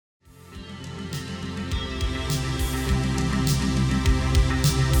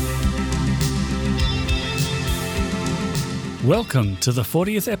Welcome to the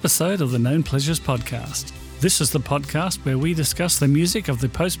 40th episode of the Known Pleasures podcast. This is the podcast where we discuss the music of the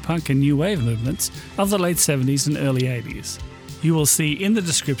post-punk and new wave movements of the late 70s and early 80s. You will see in the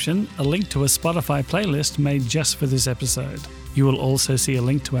description a link to a Spotify playlist made just for this episode. You will also see a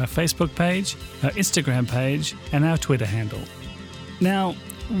link to our Facebook page, our Instagram page, and our Twitter handle. Now,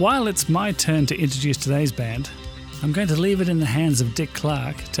 while it's my turn to introduce today's band, I'm going to leave it in the hands of Dick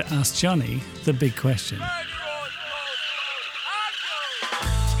Clark to ask Johnny the big question.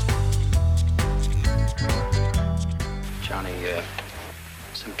 Johnny,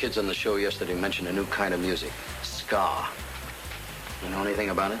 some kids on the show yesterday mentioned a new kind of music, ska. You know anything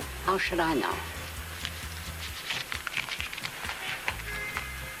about it? How should I know?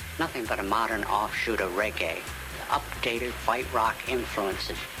 Nothing but a modern offshoot of reggae. Updated white rock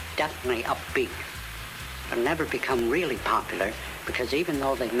influences, definitely upbeat. It'll never become really popular because even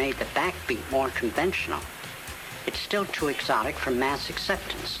though they've made the backbeat more conventional, it's still too exotic for mass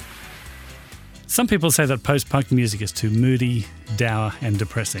acceptance. Some people say that post-punk music is too moody, dour and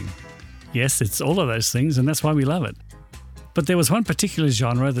depressing. Yes, it's all of those things and that's why we love it. But there was one particular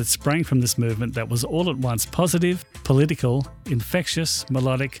genre that sprang from this movement that was all at once positive, political, infectious,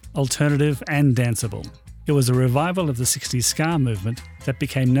 melodic, alternative and danceable. It was a revival of the 60s ska movement that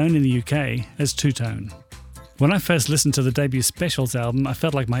became known in the UK as two-tone. When I first listened to the debut Specials album, I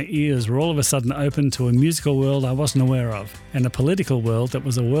felt like my ears were all of a sudden open to a musical world I wasn't aware of, and a political world that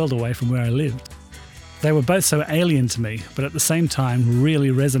was a world away from where I lived. They were both so alien to me, but at the same time really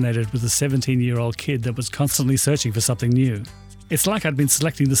resonated with a 17-year-old kid that was constantly searching for something new. It's like I'd been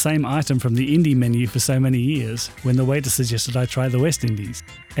selecting the same item from the indie menu for so many years when the waiter suggested I try the West Indies.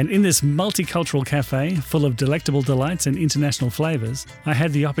 And in this multicultural cafe, full of delectable delights and international flavours, I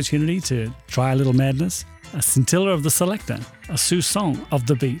had the opportunity to try a little madness, a scintilla of the selector, a soupçon of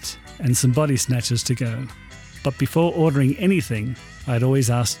the beat, and some body snatchers to go. But before ordering anything, I'd always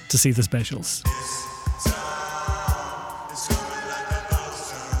asked to see the specials.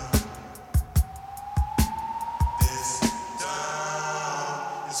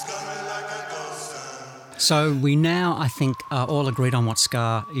 So we now, I think, are all agreed on what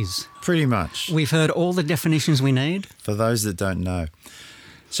ska is. Pretty much. We've heard all the definitions we need. For those that don't know.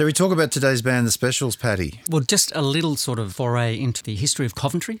 So we talk about today's band, The Specials, Paddy. Well, just a little sort of foray into the history of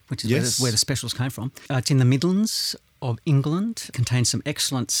Coventry, which is Yes. where the Specials came from. It's in the Midlands of England. It contains some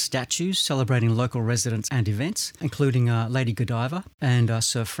excellent statues celebrating local residents and events, including Lady Godiva and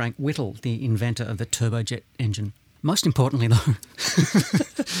Sir Frank Whittle, the inventor of the turbojet engine. Most importantly, though,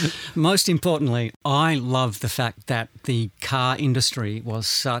 I love the fact that the car industry was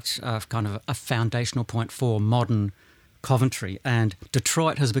such a kind of a foundational point for modern Coventry, and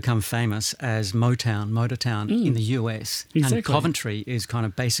Detroit has become famous as Motortown in the US, Exactly. and Coventry is kind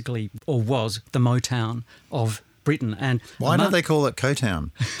of basically, or was, the Motown of Britain. And Why don't they call it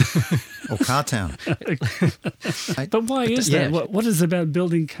Co-Town or Car-Town? But why is Yeah. that? What is it about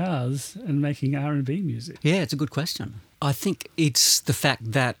building cars and making R&B music? Yeah, it's a good question. I think it's the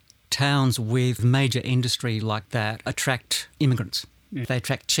fact that towns with major industry like that attract immigrants. Yeah. They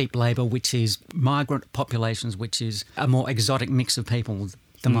attract cheap labour, which is migrant populations, which is a more exotic mix of people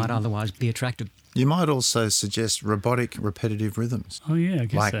that might otherwise be attracted. You might also suggest robotic, repetitive rhythms. Oh, yeah, I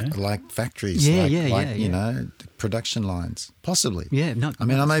guess so. Like factories, Yeah, you know, production lines, possibly. Yeah, no. I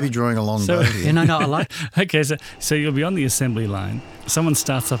mean, I may be drawing a long So- bow here. Yeah, no, I like. Okay, so you'll be on the assembly line. Someone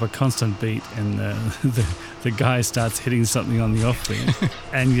starts up a constant beat and the guy starts hitting something on the offbeat.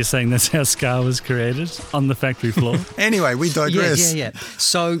 And you're saying that's how ska was created on the factory floor? Anyway, we digress. Yeah.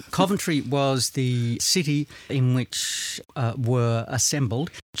 So Coventry was the city in which were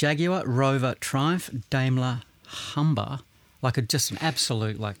assembled Jaguar, Rover, Triumph, Daimler, Humber, just an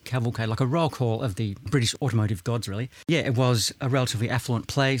absolute cavalcade, like a roll call of the British automotive gods, really. Yeah, it was a relatively affluent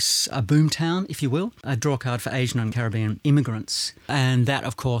place, a boom town, if you will, a draw card for Asian and Caribbean immigrants. And that,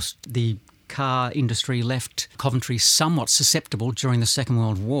 of course, the car industry left Coventry somewhat susceptible during the Second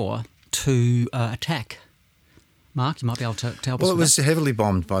World War to attack. Mark, you might be able to help us Well, it with was that. heavily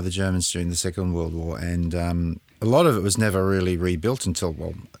bombed by the Germans during the Second World War, and a lot of it was never really rebuilt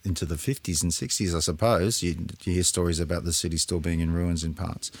until, into the 50s and 60s, I suppose. You hear stories about the city still being in ruins in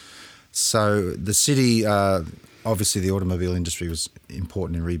parts. So the city, obviously the automobile industry was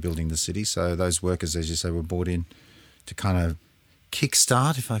important in rebuilding the city, so those workers, as you say, were brought in to kind of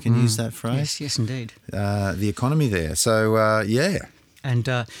kickstart, if I can use that phrase, Yes, indeed. the economy there. So, yeah. And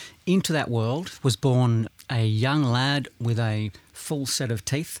into that world was born a young lad with a full set of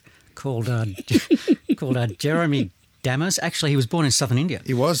teeth called Jeremy Dammers. Actually, he was born in southern India.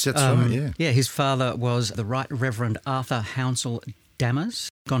 He was, that's right, yeah. Yeah, his father was the Right Reverend Arthur Hounsell Dammers.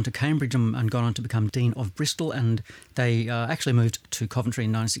 gone to Cambridge and gone on to become Dean of Bristol, and they actually moved to Coventry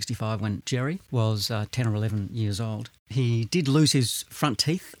in 1965 when Jerry was 10 or 11 years old. He did lose his front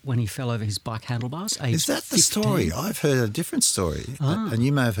teeth when he fell over his bike handlebars. Is that the 15. story? I've heard a different story, and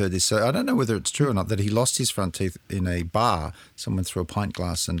you may have heard this. So I don't know whether it's true or not, that he lost his front teeth in a bar. Someone threw a pint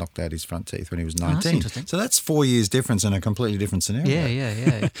glass and knocked out his front teeth when he was 19. That's interesting. So that's 4 years difference in a completely different scenario.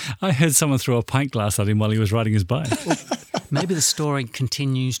 Yeah. I heard someone throw a pint glass at him while he was riding his bike. Maybe the story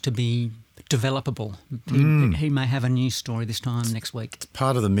continues to be developable. He may have a new story this time next week.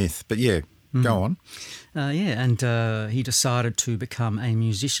 Part of the myth, but yeah, go on. He decided to become a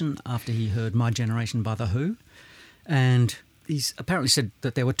musician after he heard My Generation by The Who. And he's apparently said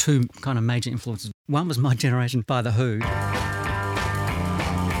that there were two kind of major influences. One was My Generation by The Who,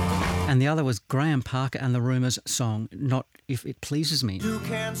 and the other was Graham Parker and the Rumours song, Not If It Pleases Me. You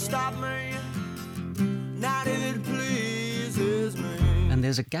can't stop me, not if it pleases me. And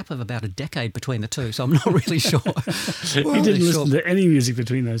there's a gap of about a decade between the two, so I'm not really sure. He didn't listen to any music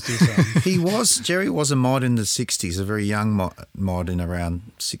between those two songs. Jerry was a mod in the 60s, a very young mod in around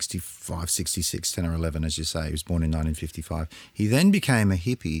 65, 66, 10 or 11, as you say. He was born in 1955. He then became a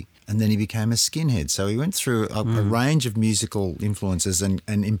hippie, and then he became a skinhead. So he went through a range of musical influences and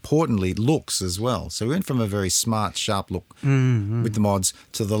importantly, looks as well. So he went from a very smart, sharp look with the mods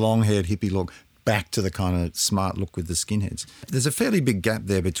to the long-haired hippie look, back to the kind of smart look with the skinheads. There's a fairly big gap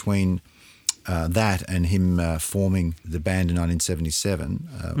there between that and him forming the band in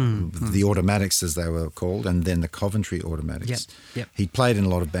 1977, the Automatics as they were called, and then the Coventry Automatics. Yep. He played in a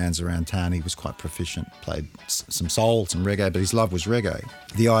lot of bands around town. He was quite proficient, played some soul, some reggae, but his love was reggae.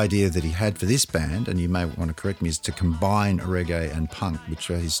 The idea that he had for this band, and you may want to correct me, is to combine reggae and punk,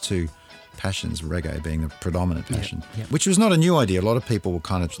 which are his two passions, reggae being the predominant passion, which was not a new idea. A lot of people were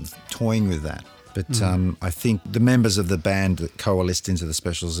kind of toying with that. But I think the members of the band that coalesced into the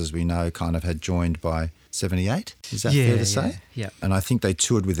Specials, as we know, kind of had joined by 78. Is that fair to say? Yeah. And I think they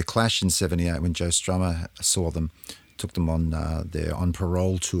toured with The Clash in 78 when Joe Strummer saw them, took them on their On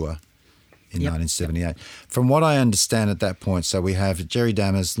Parole tour in 1978. From what I understand at that point, so we have Jerry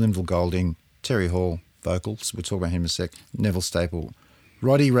Dammers, Linville Golding, Terry Hall, vocals, we'll talk about him in a sec, Neville Staple,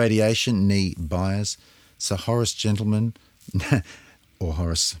 Roddy Radiation, Nee Byers, Sir Horace Gentleman, or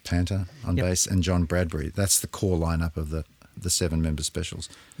Horace Panther on bass, and John Bradbury. That's the core lineup of the 7-member Specials.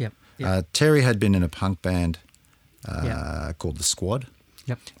 Yep. Terry had been in a punk band called The Squad.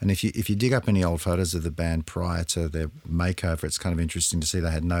 Yep. And if you dig up any old photos of the band prior to their makeover, it's kind of interesting to see they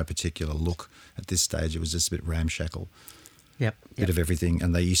had no particular look at this stage. It was just a bit ramshackle. Bit of everything.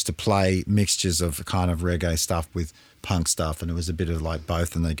 And they used to play mixtures of kind of reggae stuff with punk stuff, and it was a bit of like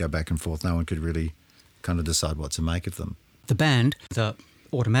both, and they'd go back and forth. No one could really kind of decide what to make of them. The band, the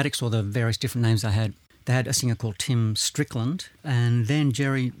Automatics, or the various different names they had a singer called Tim Strickland, and then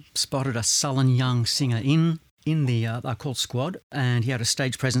Jerry spotted a sullen young singer in the called Squad, and he had a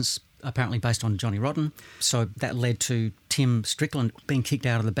stage presence apparently based on Johnny Rotten. So that led to Tim Strickland being kicked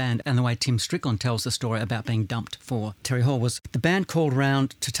out of the band. And the way Tim Strickland tells the story about being dumped for Terry Hall was, the band called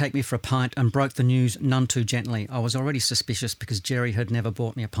round to take me for a pint and broke the news none too gently. I was already suspicious because Jerry had never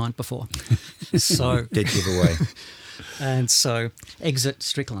bought me a pint before. So dead giveaway. And so, exit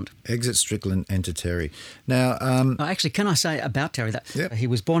Strickland. Exit Strickland, enter Terry. Now, actually, can I say about Terry that he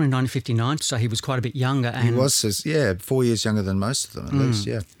was born in 1959, so he was quite a bit younger. And he was, 4 years younger than most of them, at least,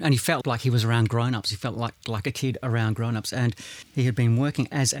 And he felt like he was around grown-ups. He felt like a kid around grown-ups. And he had been working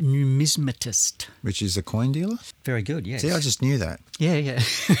as a numismatist. Which is a coin dealer? Very good, yes. See, I just knew that. Yeah.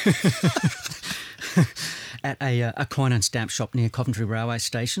 At a coin and stamp shop near Coventry Railway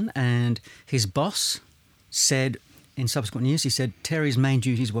Station. And his boss said, in subsequent years, he said Terry's main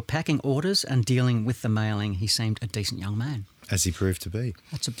duties were packing orders and dealing with the mailing. He seemed a decent young man. As he proved to be.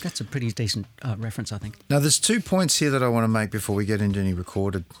 That's a pretty decent reference, I think. Now, there's 2 points here that I want to make before we get into any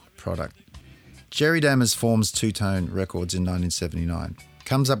recorded product. Jerry Dammers forms Two Tone Records in 1979.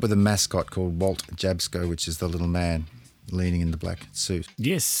 Comes up with a mascot called Walt Jabsco, which is the little man leaning in the black suit.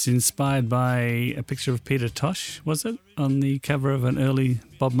 Yes, inspired by a picture of Peter Tosh, was it, on the cover of an early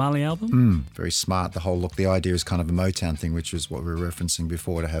Bob Marley album? Very smart, the whole look. The idea is kind of a Motown thing, which was what we were referencing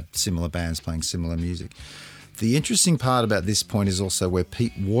before, to have similar bands playing similar music. The interesting part about this point is also where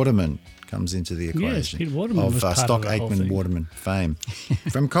Pete Waterman comes into the Yes, equation. Pete Waterman of was part Stock of the whole Aitken thing. Waterman fame.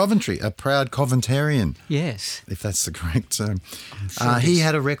 From Coventry, a proud Coventarian, Yes. if that's the correct term. sure it He is.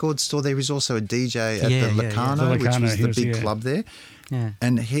 had a record store. There was also a DJ at Yeah, the yeah, yeah. Locarno, The which Locarno, was he the was, big yeah. club there. Yeah.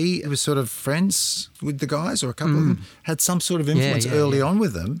 And he was sort of friends with the guys, or a couple of them, had some sort of influence yeah, early yeah. on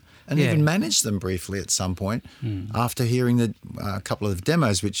with them, and Yeah. even managed them briefly at some point after hearing a couple of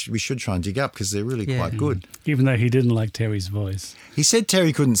demos, which we should try and dig up because they're really Yeah. quite good. Even though he didn't like Terry's voice. He said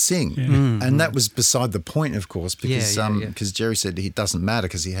Terry couldn't sing, and that was beside the point, of course, because Yeah. Jerry said it doesn't matter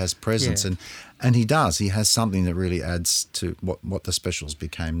because he has presence, Yeah. and he does. He has something that really adds to what the specials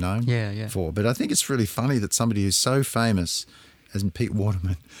became known Yeah. for. But I think it's really funny that somebody who's so famous as Pete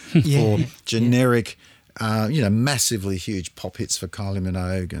Waterman Yeah. for generic, massively huge pop hits for Kylie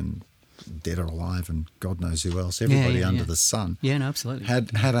Minogue and Dead or Alive and God knows who else, everybody yeah, under yeah. the sun. Yeah, no, absolutely. Had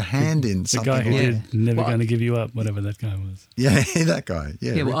a hand in The something guy who like did Never Well, Going to Give You Up, whatever that guy was. Yeah, that guy.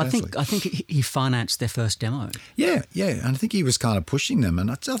 Yeah, yeah, well, Rick I think Astley. he financed their first demo. Yeah, and I think he was kind of pushing them, and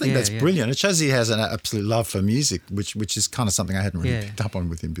I think Yeah, that's yeah. brilliant. It shows he has an absolute love for music, which is kind of something I hadn't really Yeah. picked up on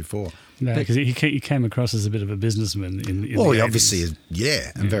with him before. No, because he came across as a bit of a businessman in Well, the he 80s. obviously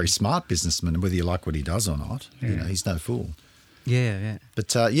is, and very smart businessman, whether you like what he does or not. He's no fool. Yeah. But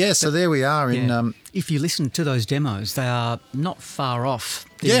so there we are in. Yeah. If you listen to those demos, they are not far off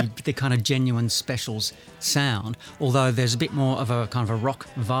the kind of genuine specials sound, although there's a bit more of a kind of a rock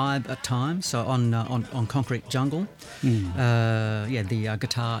vibe at times. So on Concrete Jungle, the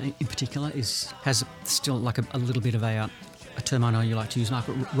guitar in particular has still like a little bit of a term I know you like to use, Mark,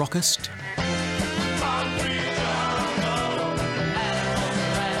 rockist.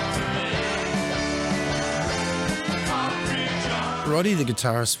 Roddy, the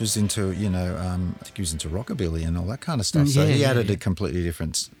guitarist, was into, I think he was into rockabilly and all that kind of stuff. So he added a completely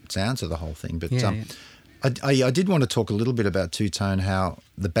different sound to the whole thing. But I did want to talk a little bit about Two Tone, how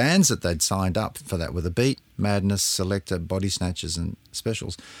the bands that they'd signed up for that were The Beat, Madness, Selector, Body Snatchers and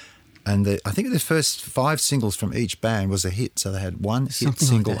Specials. And I think the first 5 singles from each band was a hit. So they had one hit Something like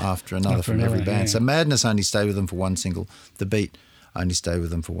single that. after another After from every another, band. yeah. So Madness only stayed with them for one single. The Beat only stayed with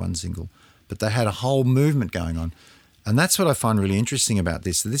them for one single. But they had a whole movement going on. And that's what I find really interesting about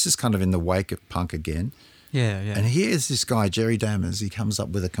this. So this is kind of in the wake of punk again. Yeah. And here's this guy, Jerry Dammers, he comes up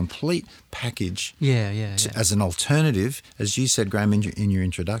with a complete package as an alternative, as you said, Graham, in your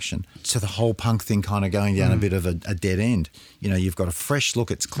introduction, to the whole punk thing kind of going down a bit of a dead end. You've got a fresh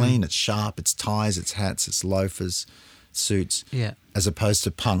look, it's clean, it's sharp, it's ties, it's hats, it's loafers, suits, as opposed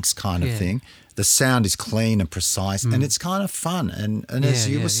to punk's kind of thing. The sound is clean and precise, and it's kind of fun. And as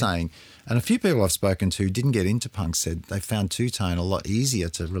you were saying, and a few people I've spoken to who didn't get into punk said they found Two-Tone a lot easier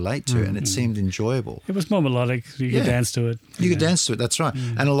to relate to, and it seemed enjoyable. It was more melodic. You could dance to it. You could dance to it, that's right.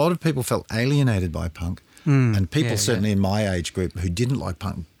 And a lot of people felt alienated by punk. And people certainly in my age group who didn't like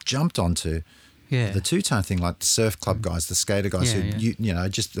punk jumped onto the Two-Tone thing, like the surf club guys, the skater guys who,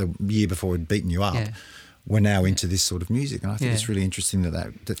 just the year before had beaten you up. We're now into this sort of music. And I think it's really interesting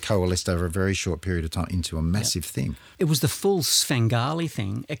that coalesced over a very short period of time into a massive thing. It was the full Svengali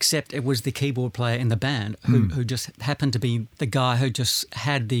thing, except it was the keyboard player in the band who just happened to be the guy who just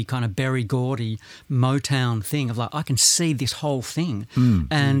had the kind of Berry Gordy Motown thing of like, I can see this whole thing.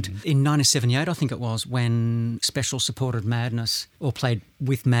 And in 1978, I think it was, when Special supported Madness or played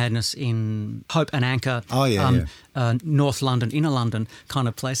with Madness in Hope and Anchor, North London, Inner London kind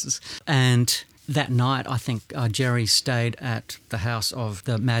of places. And that night, I think Jerry stayed at the house of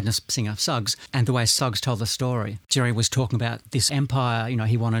the Madness singer, Suggs, and the way Suggs told the story, Jerry was talking about this empire,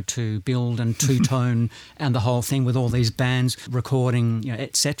 he wanted to build and Two-Tone and the whole thing with all these bands recording,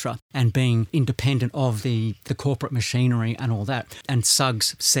 etc., and being independent of the corporate machinery and all that. And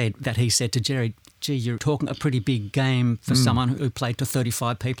Suggs said that he said to Jerry, gee, you're talking a pretty big game for someone who played to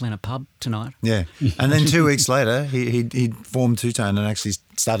 35 people in a pub tonight. Yeah. And then 2 weeks later, he formed Two-Tone and actually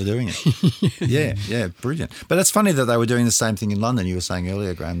started doing it. Yeah, brilliant. But it's funny that they were doing the same thing in London. You were saying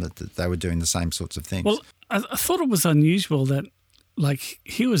earlier, Graham, that they were doing the same sorts of things. Well, I thought it was unusual that,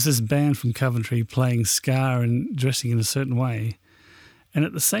 here was this band from Coventry playing ska and dressing in a certain way. And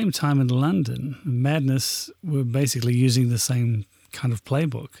at the same time in London, Madness were basically using the same kind of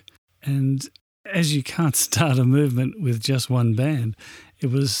playbook. And as you can't start a movement with just one band,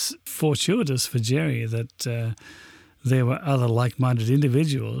 it was fortuitous for Jerry that there were other like-minded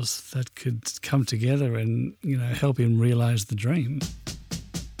individuals that could come together and, help him realise the dream.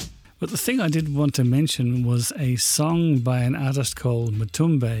 But the thing I did want to mention was a song by an artist called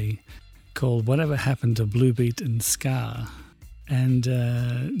Mutumbe called Whatever Happened to Bluebeat and Ska. And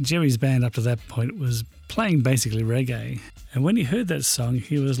Jerry's band up to that point was playing basically reggae. And when he heard that song,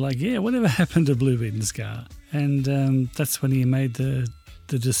 he was like, yeah, whatever happened to Bluebeat and Ska? And that's when he made the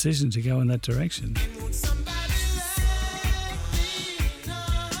the decision to go in that direction?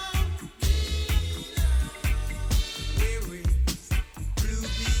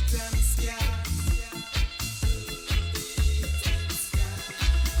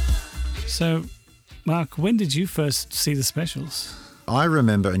 So, Mark, when did you first see the Specials? I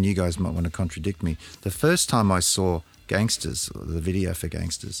remember, and you guys might want to contradict me, the first time I saw Gangsters, or the video for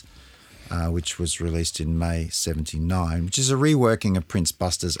Gangsters, which was released in May 1979, which is a reworking of Prince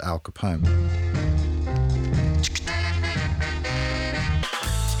Buster's Al Capone.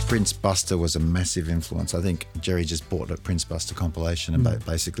 Prince Buster was a massive influence. I think Jerry just bought a Prince Buster compilation and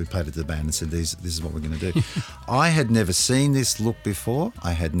basically played it to the band and said, this is what we're going to do. I had never seen this look before.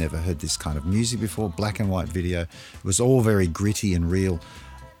 I had never heard this kind of music before, black and white video. It was all very gritty and real.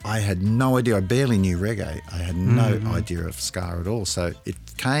 I had no idea. I barely knew reggae. I had no idea of ska at all. So it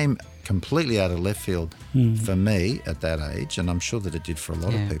came completely out of left field for me at that age, and I'm sure that it did for a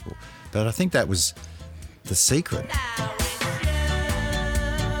lot of people. But I think that was the secret.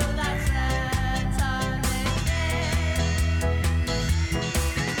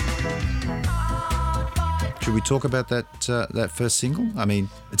 Should we talk about that first single? I mean,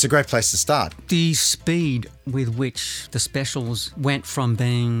 it's a great place to start. The speed with which the Specials went from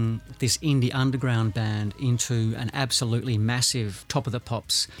being this indie underground band into an absolutely massive Top of the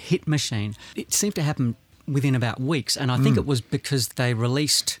Pops hit machine, it seemed to happen within about weeks, and I think it was because they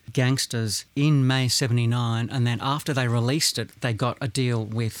released Gangsters in May 1979, and then after they released it, they got a deal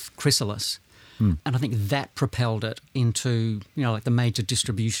with Chrysalis. And I think that propelled it into, like the major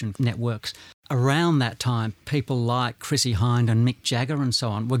distribution networks. Around that time, people like Chrissie Hynde and Mick Jagger and so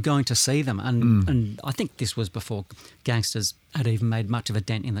on were going to see them. And I think this was before Gangsters had even made much of a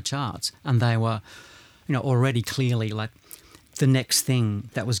dent in the charts. And they were, already clearly like the next thing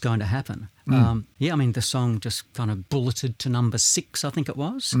that was going to happen. The song just kind of bulleted to number 6, I think it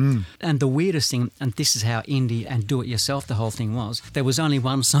was. And the weirdest thing, and this is how indie and do-it-yourself the whole thing was, there was only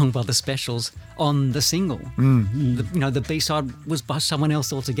one song by the Specials on the single. The B-side was by someone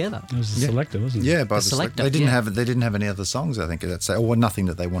else altogether. It was the Selector, wasn't it? Yeah, by the Selector. They didn't have any other songs, I think, or nothing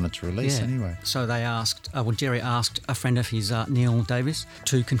that they wanted to release anyway. So they asked, Jerry asked a friend of his, Neil Davis,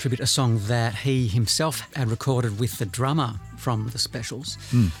 to contribute a song that he himself had recorded with the drummer from the Specials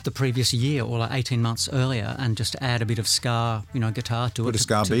the previous year or like 18 months earlier, and just add a bit of ska, guitar to it. Put a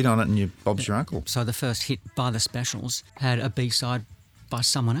ska beat on it and Bob's your uncle. So the first hit by the Specials had a B-side by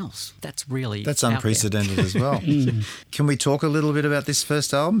someone else. That's unprecedented as well. Can we talk a little bit about this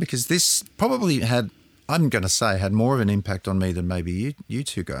first album? Because this probably had more of an impact on me than maybe you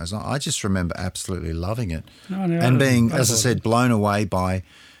two guys. I just remember absolutely loving it and being, as I said, blown away by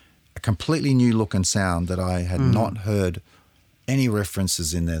a completely new look and sound that I had not heard any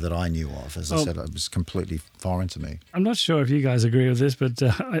references in there that I knew of. As I said, it was completely foreign to me. I'm not sure if you guys agree with this, but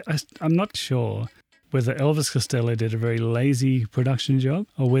I'm not sure whether Elvis Costello did a very lazy production job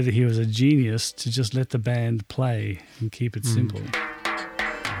or whether he was a genius to just let the band play and keep it simple.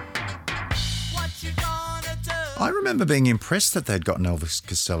 I remember being impressed that they'd gotten Elvis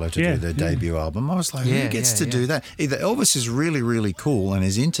Costello to do their debut album. I was like, who gets to do that? Either Elvis is really, really cool and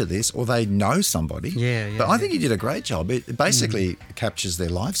is into this, or they know somebody. But I think he did a great job. It basically captures their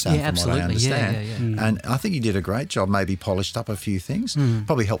live sound from what I understand. And I think he did a great job, maybe polished up a few things,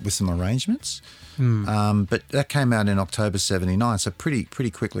 probably helped with some arrangements. But that came out in October 1979, so pretty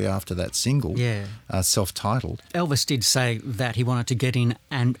quickly after that single, self-titled. Elvis did say that he wanted to get in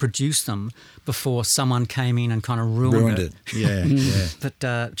and produce them before someone came in and kind of ruined it.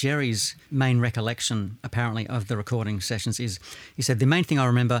 But Jerry's main recollection, apparently, of the recording sessions is, he said, the main thing I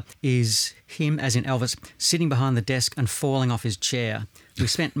remember is him, as in Elvis, sitting behind the desk and falling off his chair. We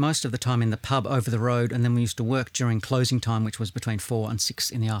spent most of the time in the pub over the road, and then we used to work during closing time, which was between 4 and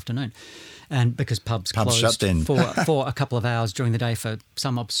 6 in the afternoon. And because pubs closed shut then. for a couple of hours during the day for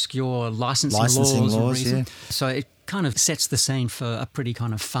some obscure licensing laws reason. So it kind of sets the scene for a pretty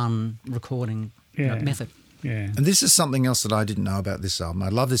kind of fun recording method. Yeah. And this is something else that I didn't know about this album. I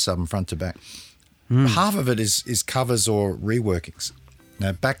love this album front to back. Half of it is covers or reworkings.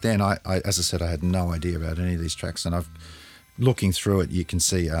 Now, back then, I as I said, I had no idea about any of these tracks, and looking through it, you can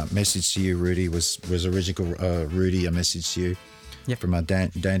see Message to You, Rudy was original Rudy, A Message to You, from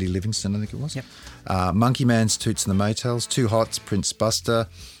Dandy Livingston, I think it was. Monkey Man's Toots and the Maytals, Too Hot's Prince Buster,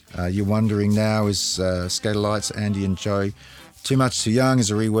 You're Wondering Now is Skater Lights, Andy and Joe, Too Much Too Young is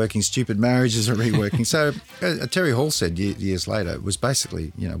a reworking, Stupid Marriage is a reworking. So Terry Hall said years later, it was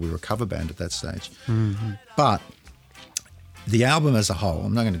basically, we were a cover band at that stage. But the album as a whole,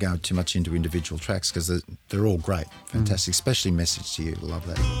 I'm not going to go too much into individual tracks because they're all great, fantastic, especially Message to You. Love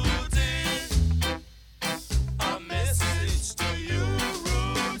that.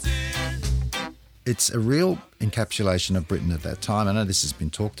 it's a real encapsulation of Britain at that time. I know this has been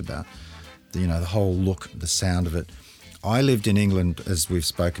talked about, the whole look, the sound of it. I lived in England, as we've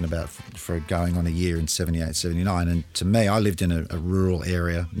spoken about, for going on a year in 78, 79. And to me, I lived in a rural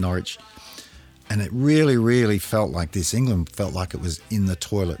area, Norwich, and it really, really felt like this. England felt like it was in the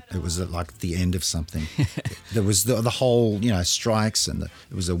toilet. It was like the end of something. There was the whole, strikes, and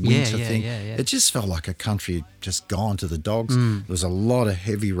it was a winter thing. Yeah. It just felt like a country just gone to the dogs. There was a lot of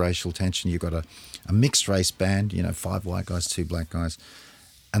heavy racial tension. You've got a mixed race band, 5 white guys, 2 black guys,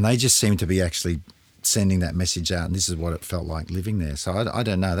 and they just seemed to be actually sending that message out, and this is what it felt like living there. So I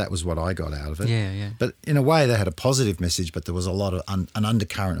don't know, that was what I got out of it. Yeah. But in a way, they had a positive message, but there was a lot of an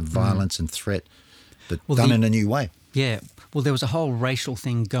undercurrent of violence and threat, but done in a new way. Yeah. Well, there was a whole racial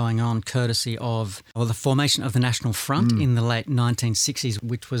thing going on courtesy of the formation of the National Front in the late 1960s,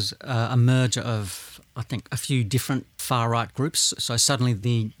 which was a merger of, I think, a few different far-right groups. So suddenly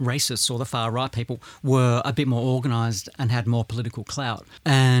the racists or the far-right people were a bit more organised and had more political clout.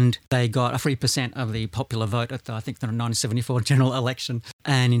 And they got a 3% of the popular vote at, I think, the 1974 general election.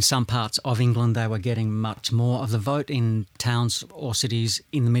 And in some parts of England, they were getting much more of the vote in towns or cities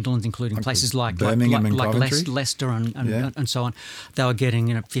in the Midlands, including places like Birmingham and Coventry. Leicester and so on. They were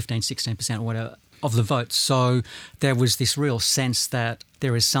getting 15, 16% or whatever of the vote. So there was this real sense that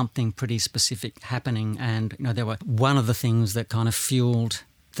there is something pretty specific happening, and there were one of the things that kind of fueled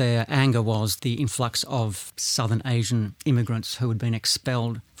their anger was the influx of Southern Asian immigrants who had been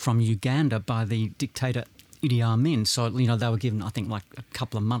expelled from Uganda by the dictator Idi Amin. So, they were given, I think, like a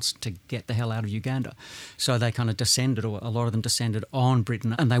couple of months to get the hell out of Uganda. So they kind of descended, or a lot of them descended on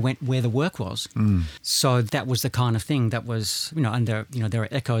Britain, and they went where the work was. So that was the kind of thing that was, and there are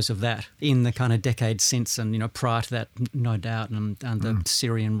echoes of that in the kind of decades since, and, prior to that, no doubt, and the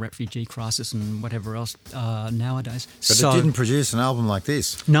Syrian refugee crisis and whatever else nowadays. But it didn't produce an album like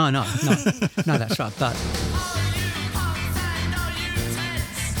this. No, that's right. But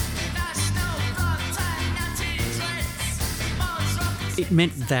it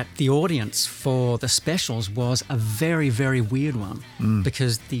meant that the audience for the specials was a very, very weird one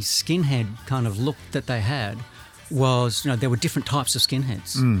because the skinhead kind of look that they had was, there were different types of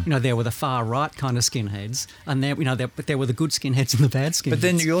skinheads. There were the far right kind of skinheads, and there were the good skinheads and the bad skinheads. But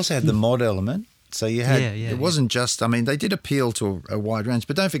then you also had the mod element. So you had, it wasn't just, they did appeal to a wide range,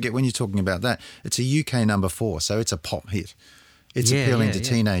 but don't forget when you're talking about that, it's a UK number 4, so it's a pop hit. It's appealing to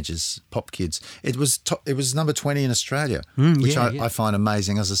teenagers, pop kids. It was number 20 in Australia, which I find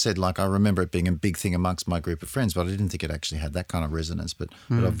amazing. As I said, I remember it being a big thing amongst my group of friends, but I didn't think it actually had that kind of resonance, but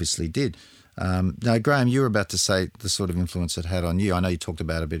it obviously did. Now, Graham, you were about to say the sort of influence it had on you. I know you talked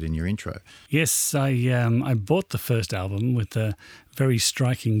about it a bit in your intro. Yes, I bought the first album with a very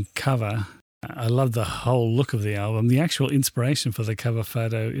striking cover. I love the whole look of the album. The actual inspiration for the cover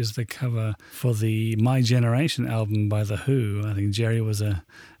photo is the cover for the My Generation album by The Who. I think Jerry was a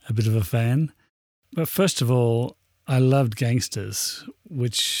bit of a fan. But first of all, I loved Gangsters,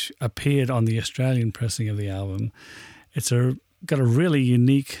 which appeared on the Australian pressing of the album. It's got a really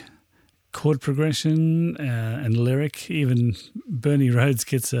unique chord progression and lyric. Even Bernie Rhodes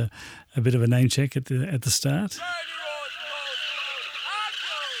gets a bit of a name check at the start.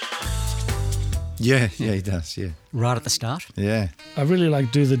 Yeah, he does, yeah. Right at the start? Yeah. I really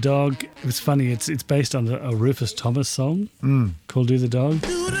like Do the Dog. It's funny, it's based on a Rufus Thomas song called Do the Dog.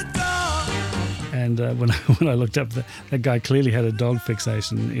 Do the dog. And when I looked up, that guy clearly had a dog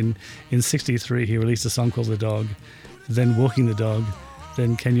fixation. In 63, he released a song called The Dog, then Walking the Dog,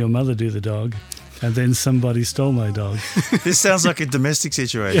 then Can Your Mother Do the Dog, and then Somebody Stole My Dog. This sounds like a domestic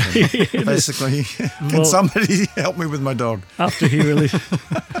situation. Basically, can somebody help me with my dog? After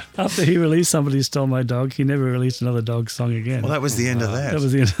he released Somebody Stole My Dog, he never released another dog song again. Well, that was the end of that. That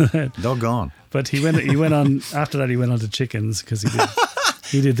was the end of that. Dog gone. But he went on after that. He went on to Chickens because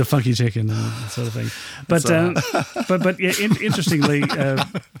he did the Funky Chicken and that sort of thing. But yeah, interestingly,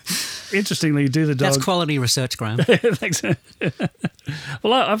 Do the Dog. That's quality research, Graham. Thanks.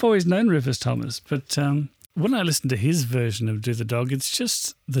 Well, I've always known Rufus Thomas, but when I listen to his version of Do the Dog, it's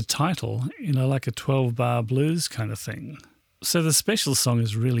just the title, like a 12-bar blues kind of thing. So the special song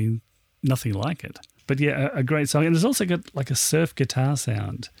is really nothing like it. But yeah, a great song. And it's also got like a surf guitar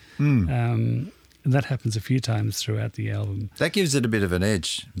sound. And that happens a few times throughout the album. That gives it a bit of an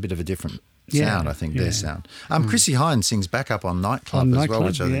edge, a bit of a different sound, I think, their sound. Chrissy Hynde sings backup on Nightclub as well,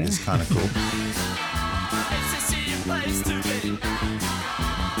 which I think is kind of cool. It's a scene place to be.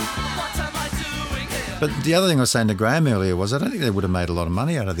 What am I doing here? But the other thing I was saying to Graham earlier was I don't think they would have made a lot of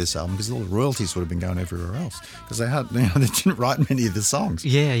money out of this album because all the royalties would have been going everywhere else because they didn't write many of the songs.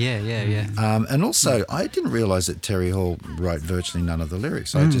 Yeah. And also, I didn't realise that Terry Hall wrote virtually none of the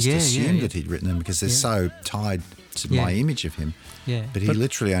lyrics. I just assumed that he'd written them because they're so tied to my image of him. Yeah. But he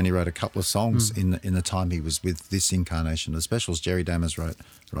literally only wrote a couple of songs in the time he was with this incarnation of the Specials. Jerry Dammers wrote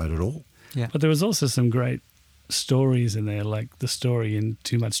it all. Yeah. But there was also some great stories in there, like the story in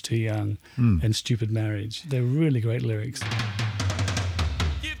Too Much Too Young and Stupid Marriage. They're really great lyrics.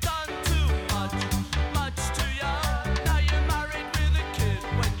 You've done too much, much too young. Now you're married with a kid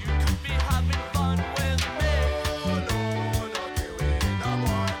when you could be having fun with me. Oh, no, not doing no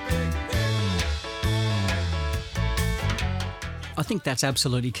more picnic. I think that's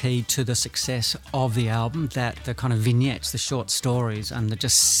absolutely key to the success of the album, that the kind of vignettes, the short stories, and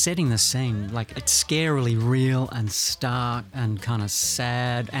just setting the scene. Like, it's scarily real and stark and kind of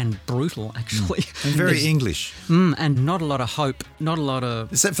sad and brutal, actually. And very English. And not a lot of hope, not a lot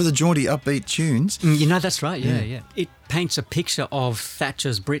of... Except for the jaunty, upbeat tunes. That's right, yeah. It paints a picture of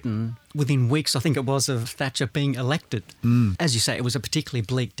Thatcher's Britain within weeks, I think it was, of Thatcher being elected. As you say, it was a particularly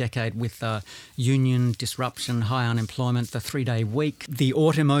bleak decade with union disruption, high unemployment, the 3-day week. The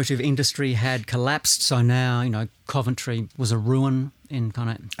automotive industry had collapsed, so now, Coventry was a ruin in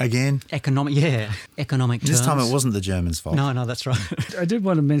kind of... Again? Economic terms. This time it wasn't the Germans' fault. No, that's right. I did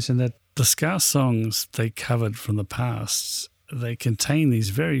want to mention that the ska songs they covered from the past, they contain these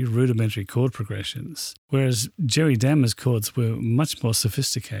very rudimentary chord progressions, whereas Jerry Dammer's chords were much more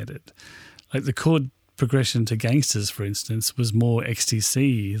sophisticated. Like the chord progression to Gangsters, for instance, was more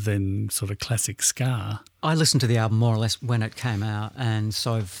XTC than sort of classic ska. I listened to the album more or less when it came out, and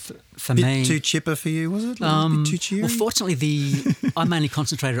so for me... Bit too chipper for you, was it? A bit too cheery? Well, fortunately, I mainly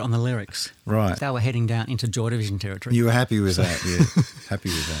concentrated on the lyrics. Right. They were heading down into Joy Division territory. You were happy with that, yeah. Happy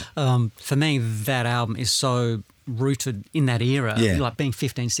with that. For me, that album is so rooted in that era, like being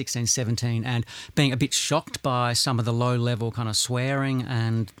 15, 16, 17, and being a bit shocked by some of the low-level kind of swearing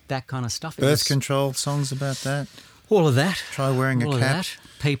and that kind of stuff. Birth control songs about that? All of that. Try wearing all a of cap. That.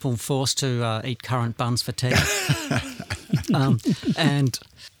 People forced to eat currant buns for tea. And,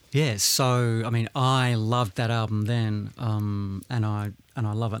 yeah, so, I mean, I loved that album then, and I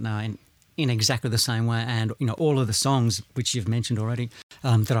love it now in exactly the same way. And, all of the songs, which you've mentioned already,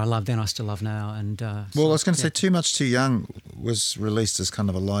 that I loved then, I still love now. And I was going to say Too Much Too Young was released as kind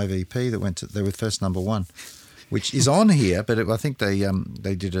of a live EP that they were first number one, which is on here, but I think they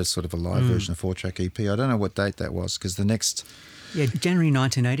did a sort of a live version, a 4-track EP. I don't know what date that was because the next... Yeah, January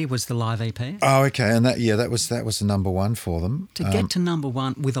 1980 was the live EP. Oh, okay, and that was the number one for them. To get to number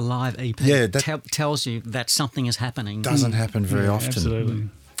one with a live EP tells you that something is happening. Doesn't happen very often. Absolutely.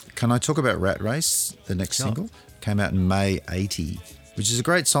 Can I talk about Rat Race, the next single? Came out in May 80, which is a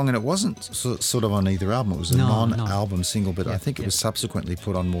great song, and it wasn't sort of on either album. It was a non-album single, but I think it was subsequently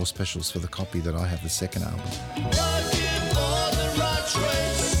put on more specials for the copy that I have, the second album.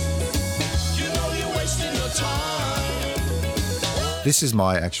 This is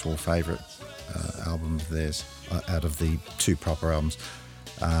my actual favourite album of theirs out of the two proper albums.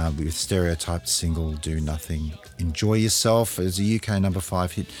 With Stereotyped single, Do Nothing, Enjoy Yourself as a UK number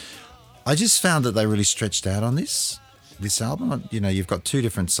 5 hit. I just found that they really stretched out on this album. You've got two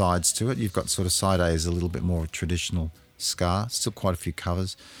different sides to it. You've got sort of side A is a little bit more traditional ska, still quite a few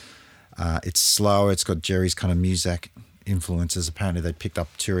covers. It's slower. It's got Jerry's kind of Muzak influences. Apparently they picked up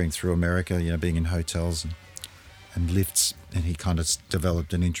touring through America, being in hotels and lifts, and he kind of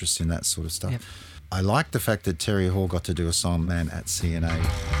developed an interest in that sort of stuff. Yep. I like the fact that Terry Hall got to do a song, Man at CNA.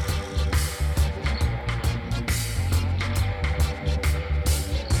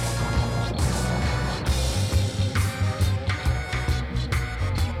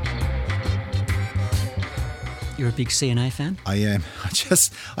 You're a big CNA fan? I am. I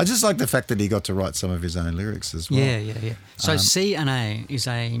just like the fact that he got to write some of his own lyrics as well. Yeah. So CNA is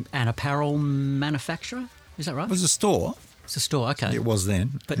an apparel manufacturer, is that right? It was a store. It's a store, okay. It was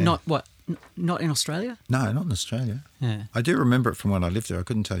then. But not in Australia? No, not in Australia. Yeah. I do remember it from when I lived there. I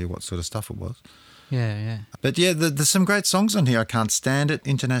couldn't tell you what sort of stuff it was. Yeah. But yeah, there's some great songs on here. I Can't Stand It,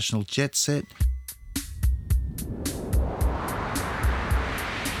 International Jet Set. Good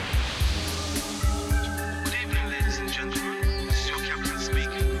evening, ladies and gentlemen. This is your captain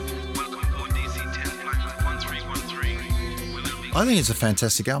speaking. Welcome aboard DC-10 Flight 1313. I think it's a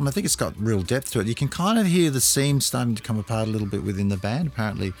fantastic album. I think it's got real depth to it. You can kind of hear the seams starting to come apart a little bit within the band.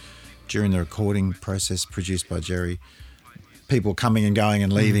 Apparently, during the recording process produced by Jerry, people coming and going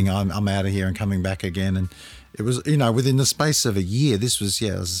and leaving. I'm out of here and coming back again, It was, within the space of a year. This was,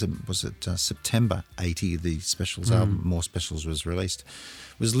 was it September 80, the Specials album, More Specials, was released.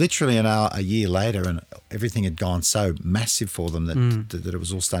 It was literally a year later, and everything had gone so massive for them that it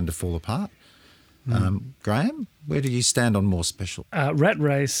was all starting to fall apart. Graham, where do you stand on More Special? Rat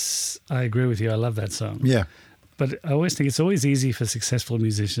Race, I agree with you. I love that song. Yeah. But I always think it's always easy for successful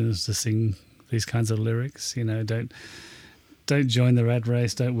musicians to sing these kinds of lyrics. Don't join the rat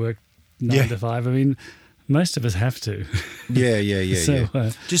race. Don't work 9 to 5. I mean, most of us have to. Yeah. So,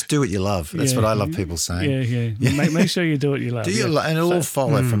 just do what you love. That's what I love people saying. Yeah. Make sure you do what you love. And it'll all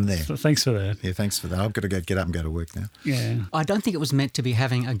follow from there. So thanks for that. Yeah, thanks for that. I've got to get up and go to work now. Yeah. I don't think it was meant to be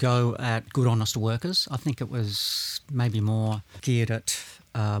having a go at good, honest workers. I think it was maybe more geared at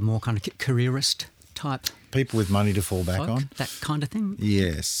more kind of careerist type People with money to fall back folk, on. that kind of thing.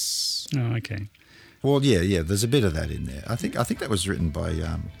 Yes. Oh, okay. Well, yeah. There's a bit of that in there. I think that was written by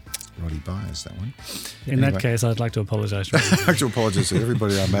Roddy Byers, that one. In that case, I'd like to apologise. I'd like to apologise to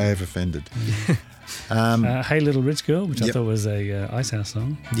everybody I may have offended. Hey Little Rich Girl, which I Yep. thought was a Icehouse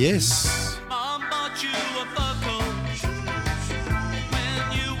song. Yes. Mom bought you a fur coat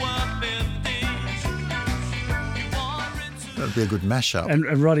when you were 50. You wore it to That'd be a good mashup. And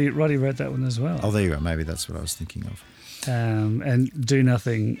Roddy wrote that one as well. Oh, there you go. Maybe that's what I was thinking of. And Do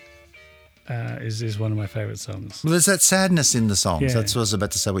Nothing is one of my favourite songs. Well, there's that sadness in the songs. Yeah. That's what I was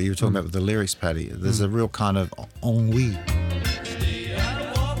about to say, what you were talking about with the lyrics, Paddy. There's a real kind of ennui.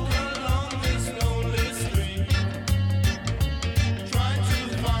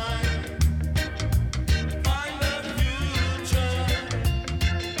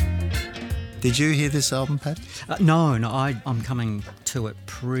 Did you hear this album, Pat? No, I'm coming to it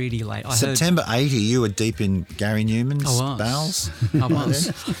pretty late. I September 80, you were deep in Gary Newman's I was. bowels. I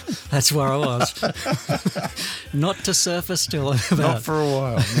was. That's where I was. Not to surface still. Not for a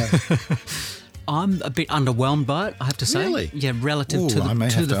while, no. I'm a bit underwhelmed by it, I have to say. Really? Yeah, relative Ooh, to I may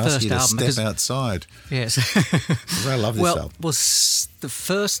the have to ask first you to album. step outside. Yes. 'Cause I love this album. Well, the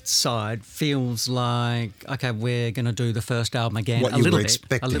first side feels like, okay, we're going to do the first album again What a you little were bit.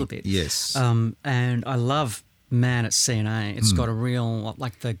 expecting, A little bit. yes. And I love Man at CNA. It's got a real,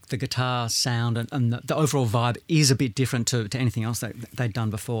 like the guitar sound and the overall vibe is a bit different to anything else that they'd done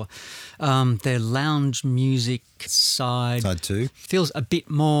before. Their lounge music side Side two. feels a bit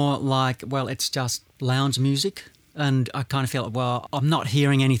more like, well, it's just lounge music. And I kind of feel, well, I'm not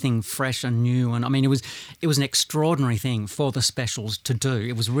hearing anything fresh and new. And I mean, it was an extraordinary thing for the Specials to do.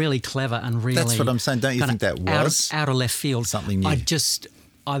 It was really clever and really... That's what I'm saying. Don't you kind think of that was out of left field? something new?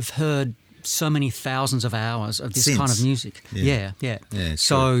 I've heard so many thousands of hours of this Since. kind of music. Yeah. Yeah. it's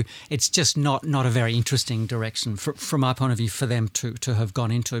So it's just not a very interesting direction from my point of view for them to have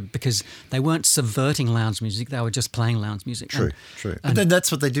gone into, because they weren't subverting lounge music. They were just playing lounge music. True. But then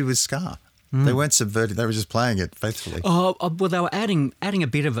that's what they did with Ska. They weren't subverting; they were just playing it faithfully. Oh, well, they were adding a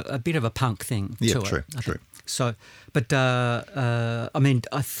bit of a punk thing Yeah, to true, it. I true. think. So, but I mean,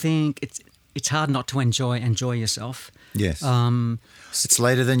 I think it's hard not to enjoy yourself. Yes. It's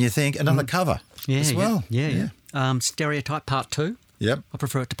later than you think. Another cover as well. Yeah. Stereotype Part 2. Yep. I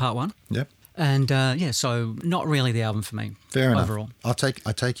prefer it to Part 1. Yep. And so not really the album for me. Fair enough. Overall. I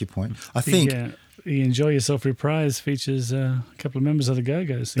take your point. I think The Enjoy Yourself reprise features a couple of members of the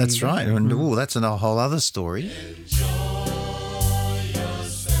Go-Go's. singing that's that. right. And that's a whole other story.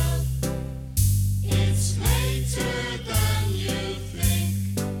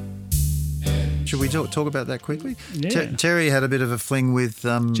 Should we talk about that quickly? Yeah. Terry had a bit of a fling with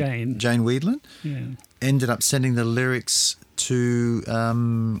Jane. Jane Weedland. Yeah. Ended up sending the lyrics to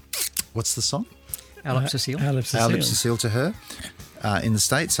what's the song? Alex Cecile. Alex Our Cecile. Lips Cecile to her in the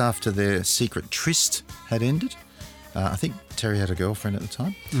States after their secret tryst had ended. I think Terry had a girlfriend at the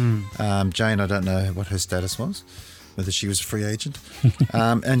time. Jane, I don't know what her status was, whether she was a free agent.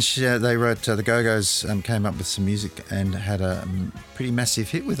 And they wrote, the Go-Go's came up with some music and had a pretty massive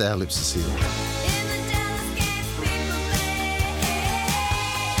hit with Our Lips Cecile.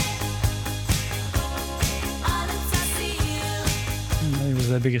 It was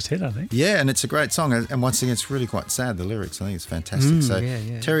their biggest hit, I think. Yeah, and it's a great song. And once again, it's really quite sad, the lyrics. I think it's fantastic. So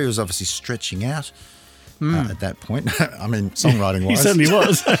yeah. Terry was obviously stretching out at that point. I mean, songwriting-wise. He certainly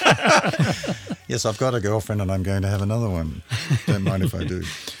was. Yes, I've got a girlfriend and I'm going to have another one. Don't mind if I do.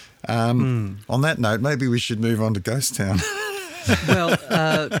 On that note, maybe we should move on to Ghost Town.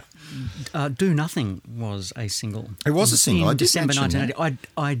 Well, Do Nothing was a single. It was a single. I In did December mention that. 1980.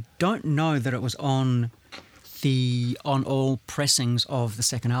 I don't know that it was on all pressings of the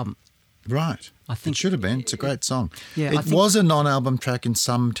second album. Right. I think it should have been. It's a great song. Yeah, I it think- was a non-album track in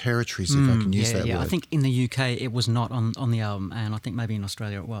some territories, if I can use that word. I think in the UK it was not on the album, and I think maybe in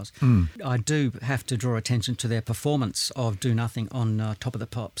Australia it was. I do have to draw attention to their performance of Do Nothing on Top of the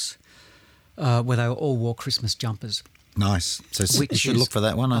Pops, where they all wore Christmas jumpers. Nice. So you Which should is look for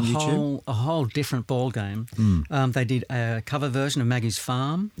that one on YouTube. A whole different ball game. They did a cover version of Maggie's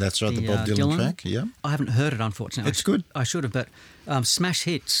Farm. That's right, the Bob Dylan track, yeah. I haven't heard it, unfortunately. It's good. I should have, but Smash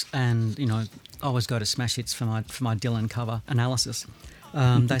Hits, and I always go to Smash Hits for my Dylan cover analysis.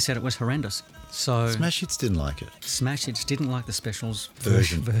 They said it was horrendous. So Smash Hits didn't like it. Smash Hits didn't like the specials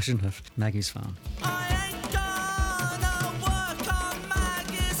Version. version of Maggie's Farm. I ain't gonna work on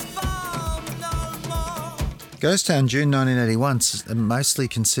Maggie's farm no more. Ghost Town, June 1981, mostly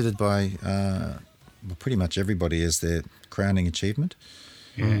considered by pretty much everybody as their crowning achievement.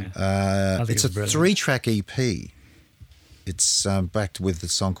 Yeah. I think It's a brilliant. 3-track EP. It's backed with the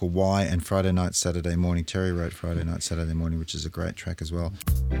song called Why and Friday Night, Saturday Morning. Terry wrote Friday Night, Saturday Morning, which is a great track as well.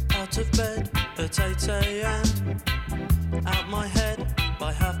 Out of bed at 8 a.m. Out my head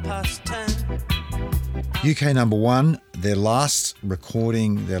by 10:30. UK number one, their last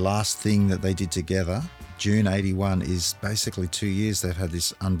recording, their last thing that they did together, June 81, is basically 2 years. They've had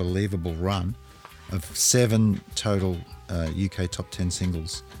this unbelievable run of 7 total UK top 10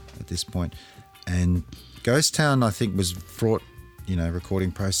 singles at this point. And Ghost Town, I think, was fraught,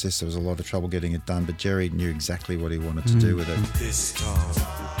 recording process. There was a lot of trouble getting it done, but Jerry knew exactly what he wanted to do with it. This time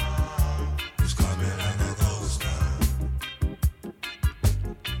is coming and it goes down.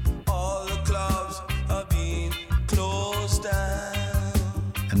 All the clubs are being closed down.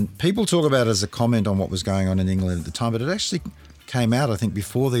 And people talk about it as a comment on what was going on in England at the time, but it actually came out, I think,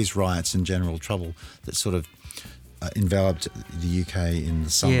 before these riots and general trouble that sort of enveloped the UK in the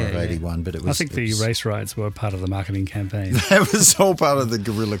summer of 81. But it was, I think the race riots were part of the marketing campaign. That was all part of the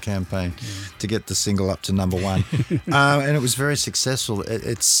guerrilla campaign to get the single up to number one. And it was very successful.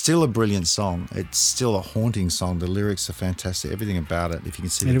 It's still a brilliant song. It's still a haunting song. The lyrics are fantastic. Everything about it, if you can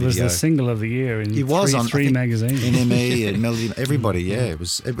see And the it was video. the single of the year in It was on three I think, magazines. NME and Melody, everybody. Yeah, it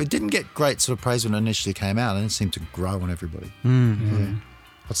was. It didn't get great sort of praise when it initially came out, and it seemed to grow on everybody. Yeah.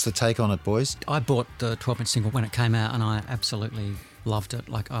 What's the take on it, boys? I bought the 12-inch single when it came out, and I absolutely loved it.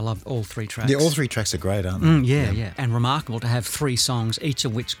 Like, I loved all 3 tracks. Yeah, all 3 tracks are great, aren't they? Yeah. And remarkable to have 3 songs, each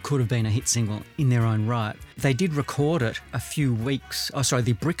of which could have been a hit single in their own right. They did record it a few weeks...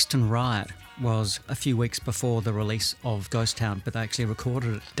 the Brixton riot was a few weeks before the release of Ghost Town, but they actually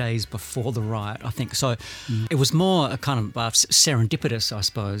recorded it days before the riot, I think. So it was more a kind of serendipitous, I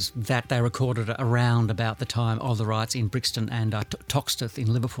suppose, that they recorded it around about the time of the riots in Brixton and Toxteth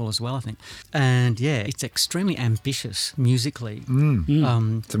in Liverpool as well, I think. And yeah, it's extremely ambitious musically.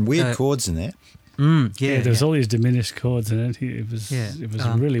 Some weird chords in there. Yeah, there's all these diminished chords in it. It was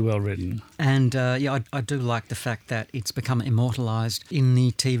really well written. And I do like the fact that it's become immortalised in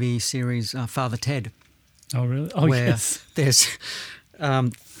the TV series Father Ted. Oh, really? Oh, where yes.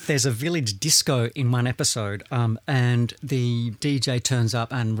 There's a village disco in one episode, and the DJ turns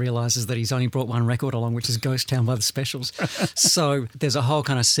up and realises that he's only brought one record along, which is Ghost Town by the Specials. So there's a whole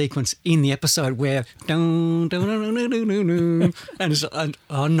kind of sequence in the episode where and it's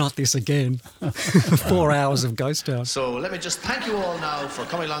not this again. 4 hours of Ghost Town. So let me just thank you all now for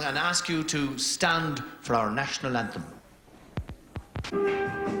coming along and ask you to stand for our national anthem.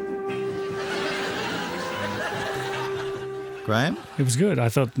 Graham? It was good. I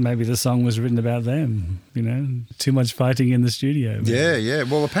thought maybe the song was written about them, too much fighting in the studio. Yeah.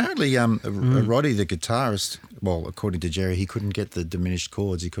 Well, apparently Roddy, the guitarist, well, according to Jerry, he couldn't get the diminished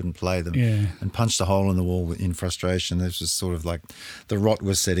chords. He couldn't play them and punched a hole in the wall in frustration. This was sort of like the rot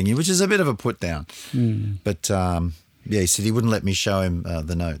was setting in, which is a bit of a put down. But, he said he wouldn't let me show him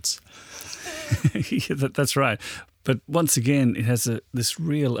the notes. Yeah, that's right. But once again, it has this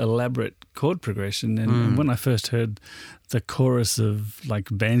real elaborate chord progression. And when I first heard the chorus of like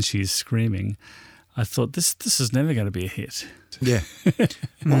banshees screaming, I thought this is never going to be a hit. Yeah.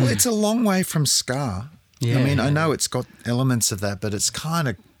 Well, it's a long way from ska. Yeah. I mean, I know it's got elements of that, but it's kind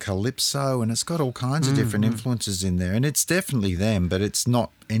of calypso and it's got all kinds of different influences in there. And it's definitely them, but it's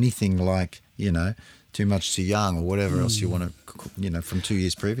not anything like, Too Much Too Young or whatever else you want to, from 2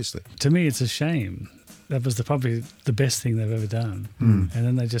 years previously. To me, it's a shame. That was probably the best thing they've ever done. And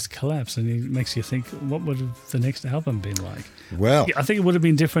then they just collapse, and it makes you think, what would have the next album been like? Well, I think it would have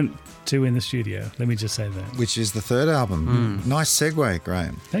been different too in the studio. Let me just say that. which is the third album. Nice segue,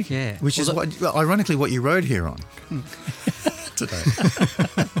 Graham. Thank you. Yeah. Which is ironically what you rode here on today.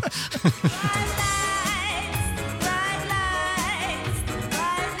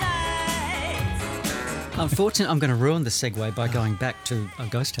 Unfortunately, I'm going to ruin the segue by going back to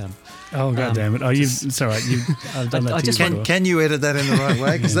Ghost Town. Oh, God damn it. Oh, it's all right. I've done that I to just you want- before. Can you edit that in the right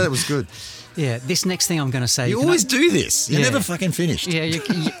way? Because that was good. Yeah, this next thing I'm going to say. You can always I- do this. You're Yeah. never fucking finished. Yeah,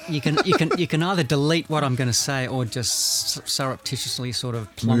 you can either delete what I'm going to say or just surreptitiously sort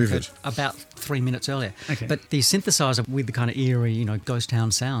of plonk Move it it. about 3 minutes earlier. Okay. But the synthesizer with the kind of eerie, Ghost Town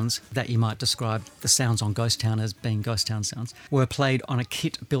sounds that you might describe the sounds on Ghost Town as being Ghost Town sounds were played on a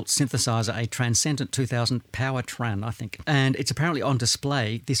kit-built synthesizer, a Transcendent 2000 Power Tran, I think. And it's apparently on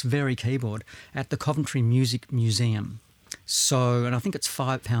display, this very keyboard, at the Coventry Music Museum. So, and I think it's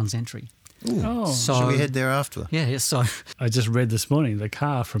 £5 entry. Oh, So Should we head there after? Yeah, so I just read this morning the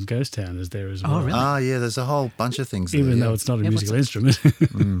car from Ghost Town is there as well. Oh, really? Ah, yeah, there's a whole bunch of things there. Even yeah. though it's not a Yeah, musical what's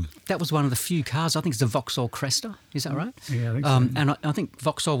instrument. that was one of the few cars. I think it's a Vauxhall Cresta. Is that right? Yeah, I think so. And I think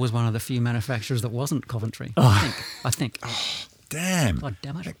Vauxhall was one of the few manufacturers that wasn't Coventry. Oh. I think. Damn. God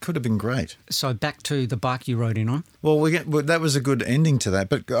damn it. That could have been great. So back to the bike you rode in on. Well, that was a good ending to that.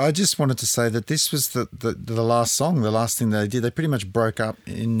 But I just wanted to say that this was the last song, the last thing they did. They pretty much broke up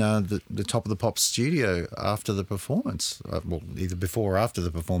in the Top of the Pops studio after the performance. Well, either before or after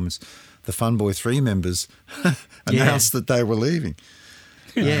the performance. The Funboy 3 members announced that they were leaving.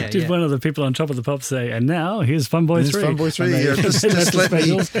 Yeah, Did one of the people on Top of the Pops say, and now here's Funboy 3. Here's Funboy 3. And they Yeah, just left the let me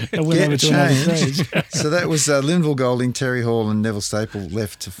specials and went over get to another changed. stage. So that was Linville Golding, Terry Hall and Neville Staple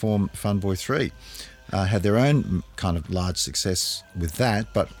left to form Funboy 3. Had their own kind of large success with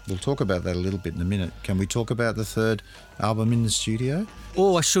that, but we'll talk about that a little bit in a minute. Can we talk about the third album in the studio?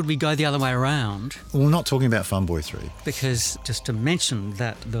 Or should we go the other way around? Well, we're not talking about Funboy 3. Because just to mention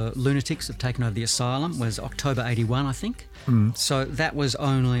that the Lunatics have taken over the asylum was October 81, I think. So that was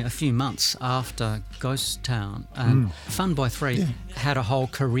only a few months after Ghost Town. And Funboy 3 had a whole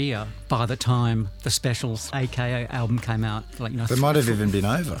career by the time the Specials, AKA album came out. They might have even been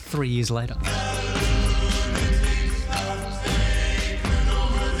over. 3 years later.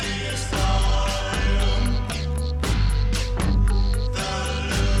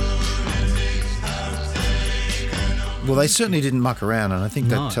 Well, they certainly didn't muck around, and I think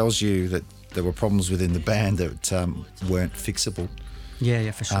No. that tells you that there were problems within the band that weren't fixable.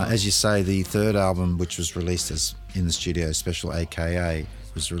 Yeah, for sure. As you say, the third album, which was released as in the studio special AKA,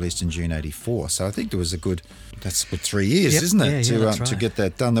 was released in June '84. So I think there was a good, that's what, 3 years, Yep. isn't it, Yeah, to that's to right. get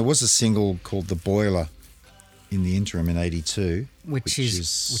that done. There was a single called The Boiler in the interim in '82, which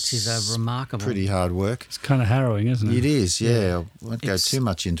is a remarkable. pretty hard work. It's kind of harrowing, isn't it? It is, yeah. I won't go It's- too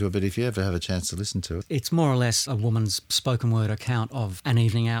much into it, but if you ever have a chance to listen to it. It's more or less a woman's spoken word account of an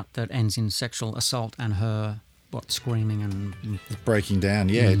evening out that ends in sexual assault and her, screaming and Breaking down,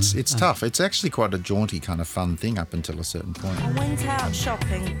 yeah, it's tough. It's actually quite a jaunty kind of fun thing up until a certain point. I went out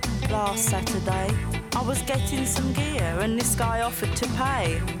shopping last Saturday. I was getting some gear and this guy offered to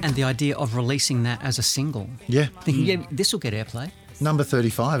pay. and the idea of releasing that as a single. Yeah, Thinking, yeah, this will get airplay. number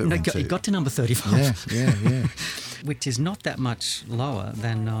 35 it went It to. got to number 35, Yeah. which is not that much lower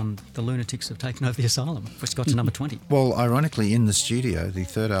than the Lunatics have taken over the asylum, which got to number 20. Well, ironically, in the studio, the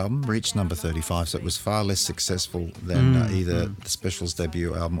third album reached number 35, so it was far less successful than either the Specials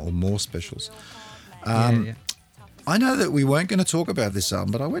debut album or More Specials. Yeah. I know that we weren't going to talk about this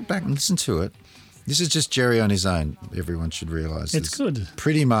album, but I went back and listened to it. This is just Jerry on his own, everyone should realise. It's good.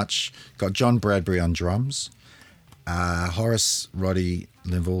 Pretty much got John Bradbury on drums. Horace Roddy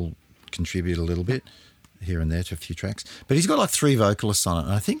Linville contributed a little bit here and there to a few tracks. But he's got like 3 vocalists on it,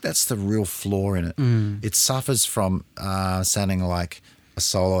 and I think that's the real flaw in it. It suffers from sounding like a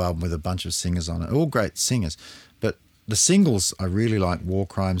solo album with a bunch of singers on it. All great singers. But the singles I really like. War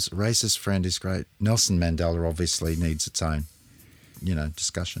Crimes, Racist Friend is great. Nelson Mandela obviously needs its own,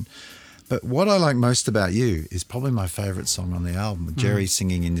 discussion. But what I like most about you is probably my favourite song on the album, with Jerry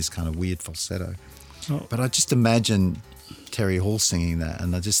singing in this kind of weird falsetto. Oh. But I just imagine Terry Hall singing that,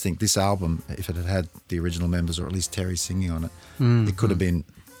 and I just think this album, if it had had the original members or at least Terry singing on it, it could have been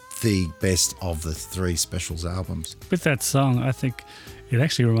the best of the 3 Specials albums. With that song, I think it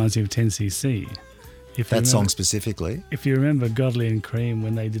actually reminds me of 10cc. If you That song remember- specifically. If you remember Godley and Cream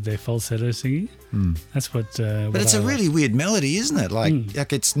when they did their falsetto singing, that's what. But it's a really weird melody, isn't it? Like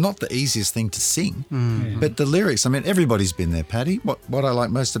it's not the easiest thing to sing. But the lyrics, I mean, everybody's been there, Paddy. What I like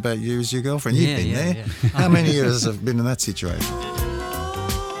most about you is your girlfriend. You've been there. Yeah. How many of us have been in that situation?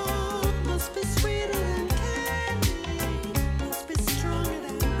 Must be sweeter than candy. Must be stronger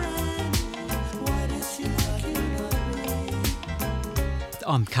than brandy. Why does she like you like me?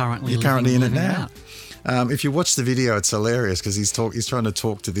 I'm currently You're currently in it living now. out. If you watch the video, it's hilarious because he's trying to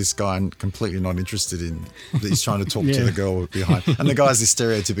talk to this guy and completely not interested in. He's trying to talk to Yeah. the girl behind, and the guy's this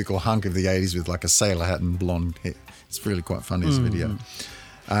stereotypical hunk of the '80s with like a sailor hat and blonde hair. It's really quite funny, this video.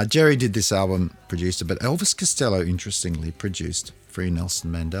 Jerry did this album, produced it, but Elvis Costello, interestingly, produced Free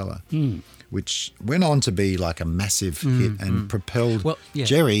Nelson Mandela, which went on to be like a massive hit and propelled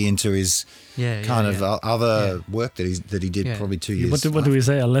Jerry into his other work that he did probably 2 years. What do we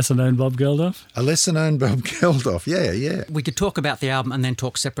say? A lesser known Bob Geldof? A lesser known Bob Geldof, yeah. We could talk about the album and then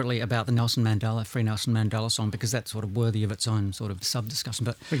talk separately about the Nelson Mandela, Free Nelson Mandela song, because that's sort of worthy of its own sort of sub-discussion.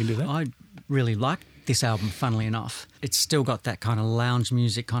 But we can do that. I really like this album, funnily enough. It's still got that kind of lounge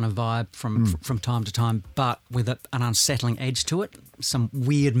music kind of vibe from time to time, but with an unsettling edge to it. Some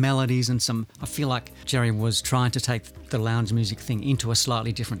weird melodies and I feel like Jerry was trying to take the lounge music thing into a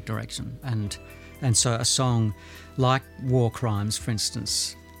slightly different direction. And so a song like War Crimes, for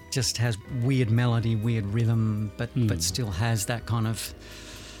instance, just has weird melody, weird rhythm, but still has that kind of,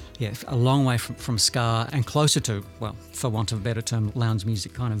 a long way from ska and closer to, well, for want of a better term, lounge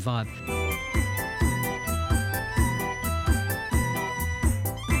music kind of vibe.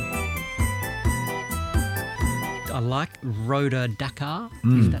 I like Rhoda Dakar,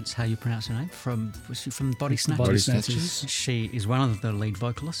 if that's how you pronounce her name, was she from Body Snatchers? Body Snatchers. She is one of the lead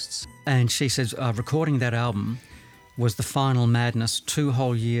vocalists. And she says recording that album was the final madness. 2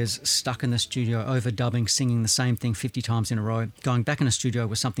 whole years stuck in the studio, overdubbing, singing the same thing 50 times in a row. Going back in the studio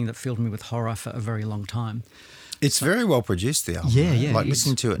was something that filled me with horror for a very long time. It's very well produced, the album. Yeah. Like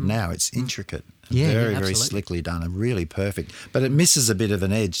listening to it now, it's intricate. Yeah, very absolutely. slickly done and really perfect. But it misses a bit of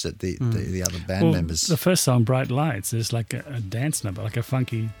an edge that the other band members. The first song, Bright Lights, is like a dance number, like a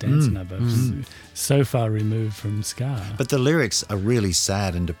funky dance number, so far removed from ska. But the lyrics are really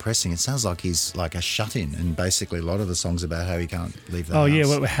sad and depressing. It sounds like he's like a shut-in, and basically a lot of the songs about how he can't leave the house. Oh, yeah,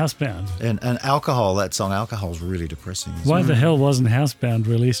 well, Housebound. And Alcohol, that song Alcohol is really depressing. Why the hell wasn't Housebound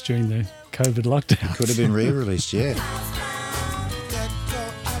released during the COVID lockdown? Could have been re-released, yeah.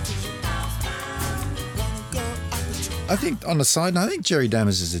 I think, on a side note, I think Jerry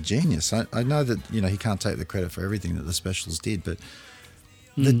Dammers is a genius. I know that, he can't take the credit for everything that the Specials did, but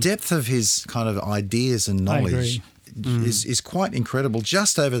the depth of his kind of ideas and knowledge is quite incredible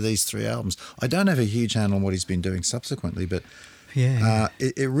just over these 3 albums. I don't have a huge handle on what he's been doing subsequently, but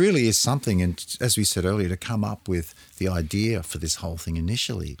it really is something. And as we said earlier, to come up with the idea for this whole thing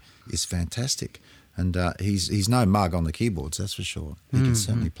initially is fantastic. And he's no mug on the keyboards, that's for sure. He can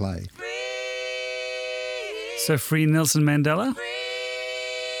certainly play. So Free Nelson Mandela,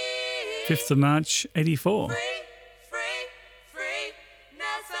 5th of March, 84. Free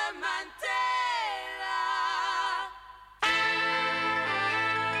Nelson Mandela.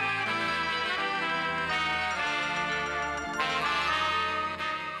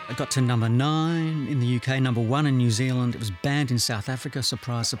 It got to number 9 in the UK, number 1 in New Zealand. It was banned in South Africa,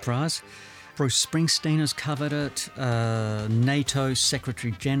 surprise, surprise. Bruce Springsteen has covered it. NATO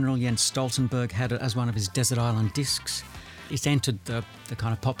Secretary General Jens Stoltenberg had it as one of his Desert Island discs. It's entered the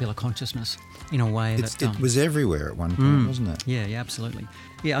kind of popular consciousness in a way that... It was everywhere at one point, wasn't it? Yeah, absolutely.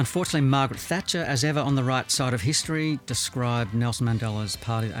 Yeah, unfortunately, Margaret Thatcher, as ever on the right side of history, described Nelson Mandela's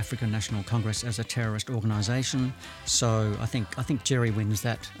party, the African National Congress, as a terrorist organisation. So I think Jerry wins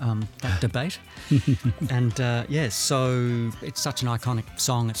that debate. And so it's such an iconic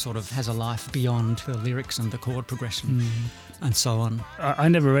song. It sort of has a life beyond the lyrics and the chord progression and so on. I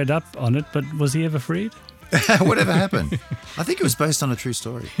never read up on it, but was he ever freed? Whatever happened? I think it was based on a true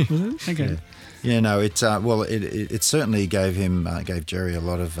story. Was it? Okay. Yeah, no, it certainly gave Jerry a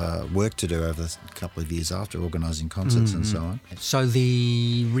lot of work to do over a couple of years after organising concerts and so on. So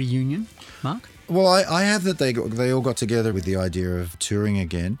the reunion, Mark? Well, I have that they all got together with the idea of touring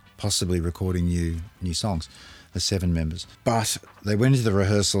again, possibly recording new songs, the 7 members. But they went into the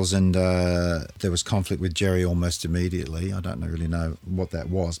rehearsals and there was conflict with Jerry almost immediately. I don't really know what that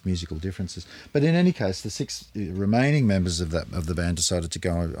was, musical differences. But in any case, the 6 remaining members of the band decided to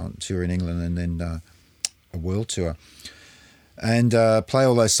go on tour in England and then a world tour and play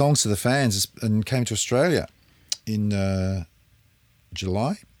all those songs to the fans, and came to Australia in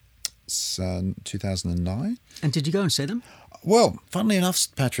July 2009. And did you go and see them? Well, funnily enough,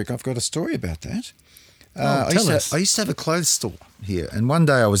 Patrick, I've got a story about that. I used to have a clothes store here, and one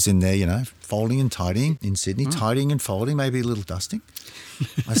day I was in there, folding and tidying in Sydney, tidying and folding, maybe a little dusting.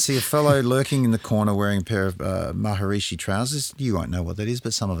 I see a fellow lurking in the corner wearing a pair of Maharishi trousers. You won't know what that is,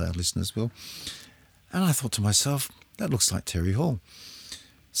 but some of our listeners will. And I thought to myself, that looks like Terry Hall.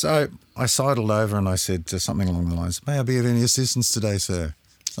 So I sidled over and I said something along the lines, "May I be of any assistance today, sir?"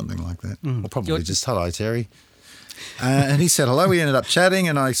 Something like that. Or probably just, "Hello, Terry." And he said hello. We ended up chatting,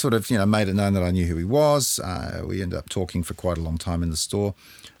 and I sort of, made it known that I knew who he was. We ended up talking for quite a long time in the store.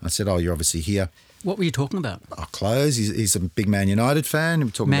 I said, "Oh, you're obviously here." What were you talking about? Our clothes. He's a big Man United fan. We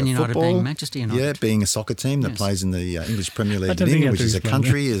were talking Man about United football. being Manchester United. Yeah, being a soccer team that Yes. plays in the English Premier League in don't think England, I which do is a explain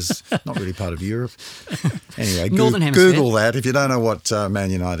country, is not really part of Europe. Anyway, Northern Hemisphere. Google that if you don't know what Man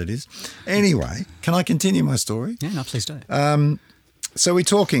United is. Anyway, can I continue my story? Yeah, no, please do. So we're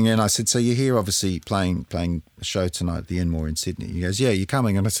talking, and I said, "So you're here, obviously playing a show tonight at the Enmore in Sydney." He goes, "Yeah, you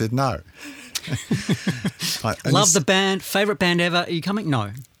coming?" And I said, "No." Love the band. Favourite band ever. Are you coming?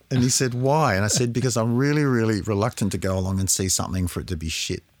 No. And he said, "Why?" And I said, "Because I'm really, really reluctant to go along and see something for it to be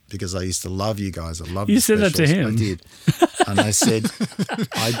shit. Because I used to love you guys. I love You the said that to specials." him. I did. And I said,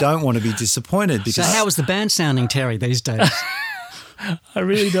 "I don't want to be disappointed So because how is the band sounding, Terry, these days? I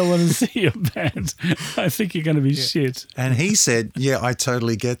really don't want to see your band. I think you're going to be shit. And he said, "Yeah, I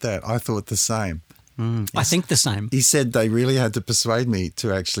totally get that. I thought the same." I think the same. He said they really had to persuade me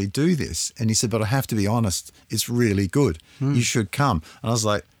to actually do this. And he said, "But I have to be honest, it's really good. You should come." And I was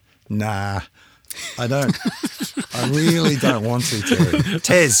like, "Nah, I don't. I really don't want to, Terry."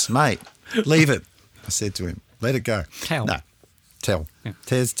 "Tez, mate, leave it." I said to him, "Let it go." Tell. No, tell. Yeah.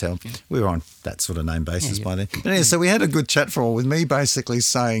 Tez, tell. We were on that sort of name basis Yeah, by then. But anyway, so we had a good chat for a while with me basically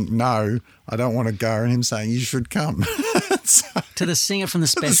saying, "No, I don't want to go," and him saying, "You should come." So- To the singer from the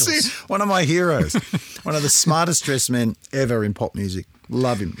Specials. one of my heroes, one of the smartest dressed men ever in pop music.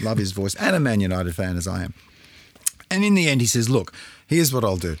 Love him, love his voice, and a Man United fan as I am. And in the end, he says, "Look, here's what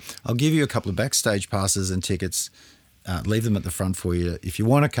I'll do. I'll give you a couple of backstage passes and tickets, leave them at the front for you. If you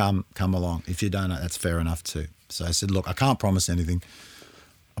want to come along. If you don't, that's fair enough too." So I said, "Look, I can't promise anything.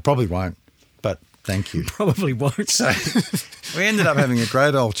 I probably won't, but thank you." Probably won't. So we ended up having a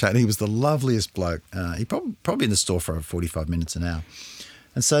great old chat. He was the loveliest bloke. He probably in the store for 45 minutes an hour.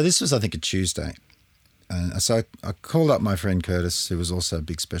 And so this was, I think, a Tuesday. So I called up my friend Curtis, who was also a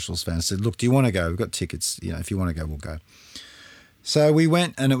big Specials fan. I said, "Look, do you want to go? We've got tickets. If you want to go, we'll go." So we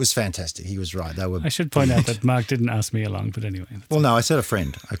went, and it was fantastic. He was right. They were. I should point out that Mark didn't ask me along, but anyway. Well, no, I said a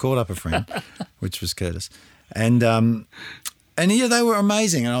friend. I called up a friend, which was Curtis, and yeah, they were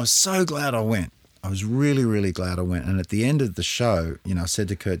amazing, and I was so glad I went. I was really, really glad I went. And at the end of the show, I said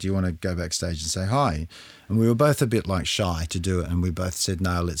to Kurt, "Do you want to go backstage and say hi?" And we were both a bit shy to do it, and we both said,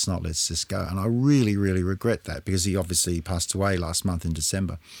 "No, let's not. Let's just go." And I really, really regret that because he obviously passed away last month in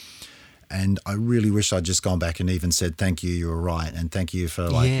December. And I really wish I'd just gone back and even said, "Thank you, you were right," and thank you for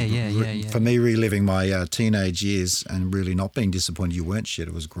for me reliving my teenage years and really not being disappointed you weren't shit.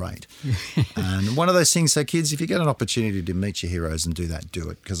 It was great. And one of those things. So kids, if you get an opportunity to meet your heroes and do that, do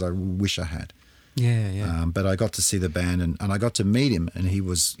it, because I wish I had. Yeah. But I got to see the band and I got to meet him, and he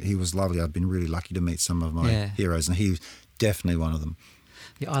was lovely. I've been really lucky to meet some of my heroes, and he was definitely one of them.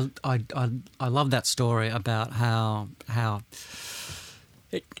 Yeah, I love that story about how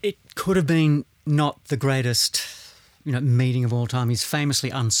it could have been not the greatest, meeting of all time. He's famously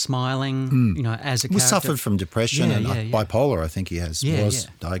unsmiling, as a He character. suffered from depression and bipolar. I think he was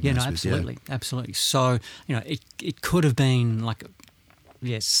diagnosed with. Absolutely. So it could have been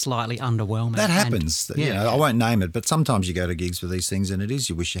slightly underwhelming. That happens. I won't name it, but sometimes you go to gigs with these things, and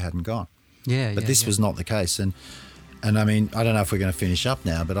you wish you hadn't gone. But this was not the case, and I mean, I don't know if we're going to finish up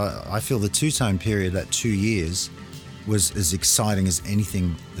now, but I feel the two-tone period, that 2 years, was as exciting as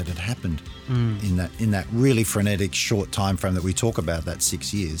anything that had happened in that really frenetic short time frame that we talk about, that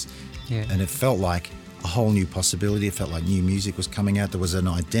 6 years. And it felt like a whole new possibility. It felt like new music was coming out. There was an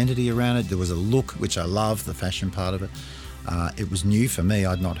identity around it. There was a look, which I love, the fashion part of it. It was new for me.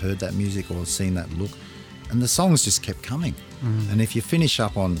 I'd not heard that music or seen that look. And the songs just kept coming. And if you finish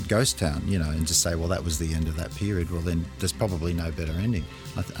up on Ghost Town, and just say, well, that was the end of that period, well, then there's probably no better ending.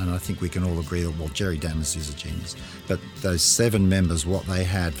 And I think we can all agree that, well, Jerry Dammers is a genius. But those 7 members, what they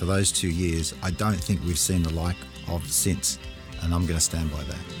had for those 2 years, I don't think we've seen the like of since. And I'm going to stand by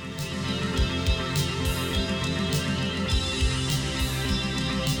that.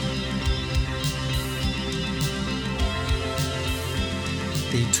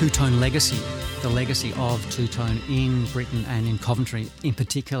 The Two-Tone legacy, the legacy of Two-Tone in Britain and in Coventry in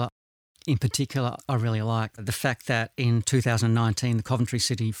particular. In particular, I really like the fact that in 2019, the Coventry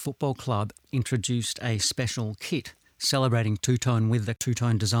City Football Club introduced a special kit celebrating Two-Tone with the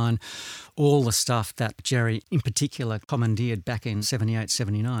Two-Tone design, all the stuff that Jerry in particular commandeered back in 78,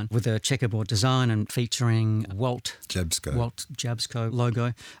 79 with a checkerboard design and featuring Walt Jabsco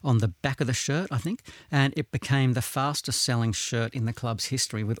logo on the back of the shirt, I think. And it became the fastest selling shirt in the club's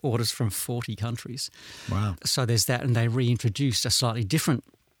history with orders from 40 countries. Wow. So there's that, and they reintroduced a slightly different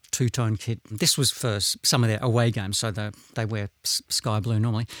two-tone kit. This was for some of their away games, so they wear sky blue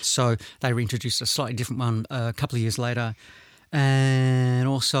normally. So they reintroduced a slightly different one a couple of years later. And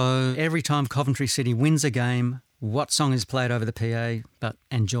also, every time Coventry City wins a game, what song is played over the PA but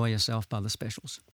Enjoy Yourself by the Specials?